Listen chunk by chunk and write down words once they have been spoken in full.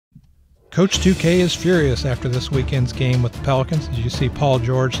Coach 2K is furious after this weekend's game with the Pelicans. Did you see Paul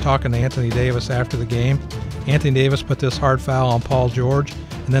George talking to Anthony Davis after the game? Anthony Davis put this hard foul on Paul George,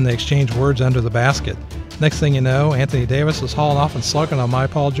 and then they exchanged words under the basket. Next thing you know, Anthony Davis is hauling off and slugging on my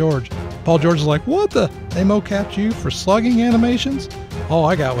Paul George. Paul George is like, what the? They mo-capped you for slugging animations? All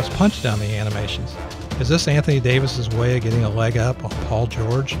I got was punched down the animations. Is this Anthony Davis's way of getting a leg up on Paul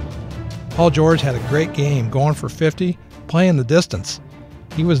George? Paul George had a great game, going for 50, playing the distance.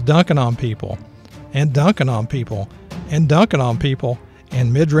 He was dunking on people, and dunking on people, and dunking on people,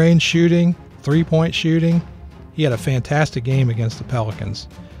 and mid-range shooting, three-point shooting. He had a fantastic game against the Pelicans.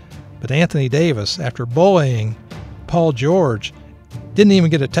 But Anthony Davis, after bullying Paul George, didn't even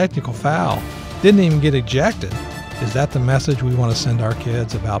get a technical foul, didn't even get ejected. Is that the message we want to send our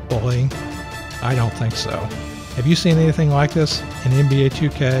kids about bullying? I don't think so. Have you seen anything like this in NBA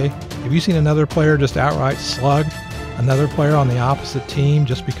 2K? Have you seen another player just outright slug another player on the opposite team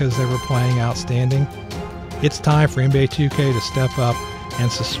just because they were playing outstanding? It's time for NBA 2K to step up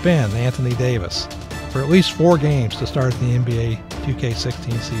and suspend Anthony Davis for at least 4 games to start the NBA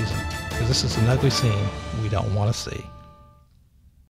 2K16 season, because this is an ugly scene we don't want to see.